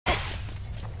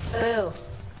Boo.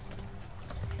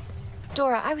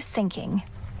 Dora, I was thinking,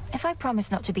 if I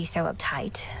promise not to be so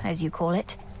uptight, as you call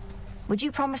it, would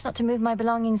you promise not to move my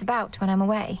belongings about when I'm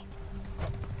away?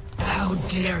 How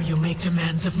dare you make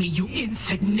demands of me, you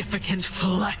insignificant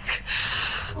fleck!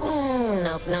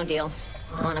 Nope, no deal.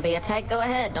 Wanna be uptight? Go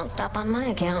ahead. Don't stop on my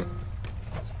account.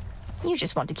 You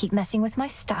just want to keep messing with my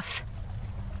stuff.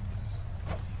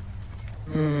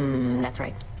 That's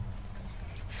right.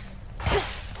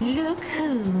 Look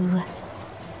who.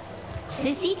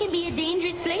 The sea can be a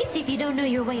dangerous place if you don't know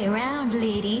your way around,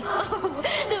 lady. Oh,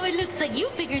 though it looks like you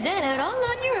figured that out all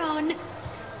on your own.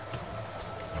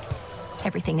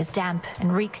 Everything is damp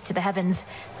and reeks to the heavens,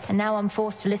 and now I'm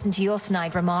forced to listen to your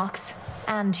snide remarks.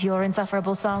 And your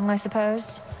insufferable song, I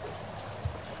suppose.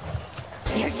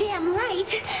 You're damn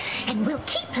right. And we'll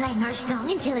keep playing our song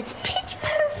until it's pitch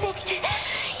perfect.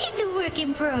 It's a work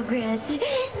in progress,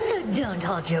 so don't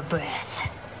hold your breath.